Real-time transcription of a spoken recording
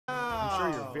sure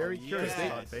you're very curious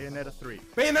about Bayonetta 3.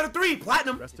 Bayonetta 3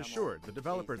 Platinum. Rest assured, the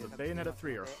developers of Bayonetta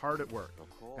 3 are hard at work,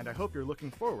 and I hope you're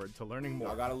looking forward to learning more.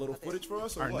 Y'all got a little footage for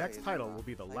us, or Our what? next title will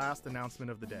be the last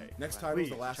announcement of the day. Next title is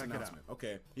the last announcement.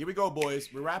 Okay, here we go, boys.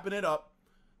 We're wrapping it up.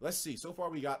 Let's see. So far,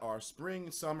 we got our spring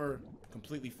and summer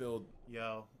completely filled.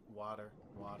 Yo, water.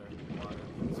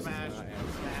 Smash.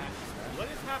 What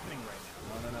is happening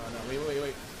right now? No.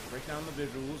 Wait. Break down the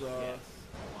visuals. Yes.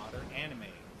 Water. Anime.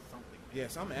 Something. Yeah,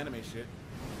 some anime shit.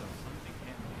 Something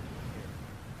anime here.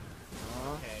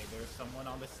 Okay, there's someone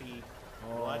on the sea.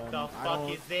 What the I fuck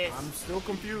don't- is this? I'm still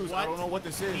confused. What? I don't know what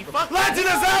this is. He but- fucked- Legend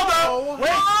of Zelda!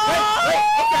 Wait.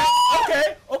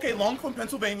 Okay. Long from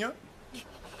Pennsylvania.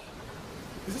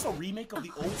 Is this a remake of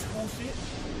the old school shit?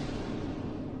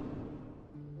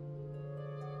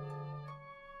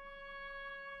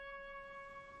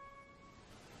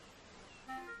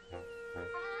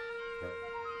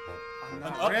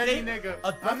 An update, nigga.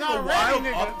 A Breath I'm of not the ready, Wild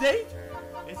nigga. update?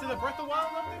 Is it a Breath of the Wild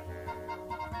update?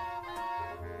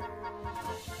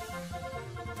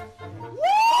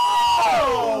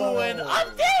 Whoa! An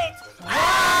update?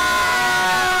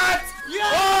 What? Yo!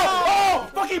 Oh!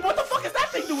 Fucking, what the fuck is that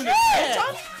thing doing? Yo,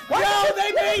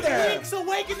 they made Link's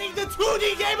Awakening the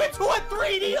 2D game into a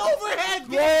 3D overhead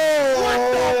game! Whoa!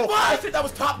 What the fuck? I said that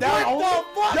was top down. What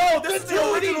the fuck? Yo, this is the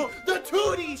 2D, original. the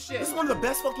 2D shit. This is one of the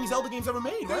best fucking Zelda games ever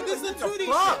made, right? This is the What 2D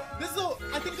fuck? shit. This is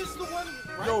I think this is the one.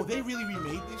 Right? Yo, they really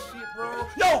remade this shit, bro.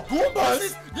 Yo,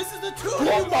 Goombas! This is the 2D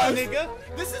Goombas! one, nigga.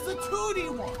 This is the 2D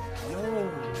one.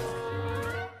 Yo.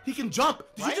 He can jump.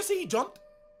 Did Right? you just see he jumped?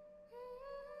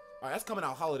 Alright, that's coming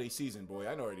out holiday season, boy.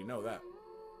 I already know that.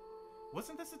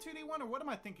 Wasn't this a 2D one, or what am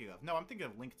I thinking of? No, I'm thinking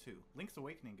of Link 2. Link's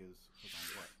Awakening was on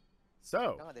what?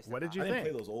 So, what did you I didn't play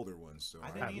think? those older ones, so. I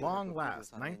didn't At either. long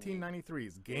last,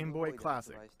 1993's Game Boy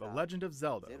classic, The Legend of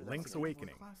Zelda: Link's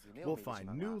Awakening, will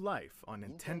find new life on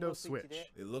Nintendo Switch.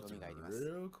 It looked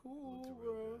real cool,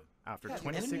 bro. After Yeah,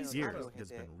 26 enemies years, are- it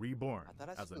has been reborn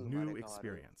as a new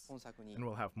experience, and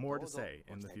we'll have more to say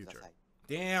in the future.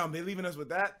 Damn, they leaving us with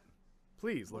that?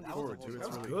 Please look forward to its That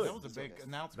was release. good. That was a big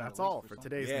announcement. That's at least all for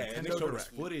today's Yeah, and they Nintendo showed us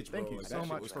Direct. footage, bro. Thank you That so shit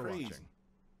much was for crazy. watching.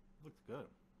 Looked good.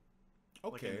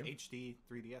 Okay. Like an HD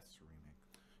 3DS remake.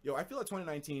 Yo, I feel like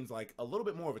 2019's like a little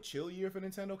bit more of a chill year for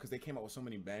Nintendo because they came out with so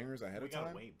many bangers ahead We of time.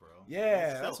 gotta wait, bro.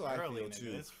 Yeah, It's that's still what I early, feel nigga.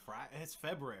 too. It's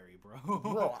February, bro.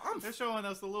 Bro, they're showing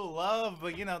us a little love,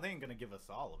 but you know they ain't gonna give us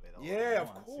all of it. all Yeah, at of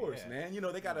once. course, Yeah. man. You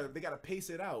know they gotta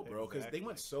pace it out, bro, because they Exactly.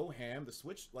 went so ham. The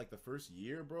Switch, like the first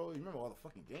year, bro. You remember all the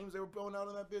fucking games they were throwing out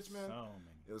on that bitch, man? So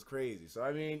many. It was crazy. So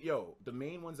I mean, yo, the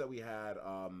main ones that we had,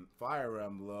 Fire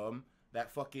Emblem, that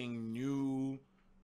fucking new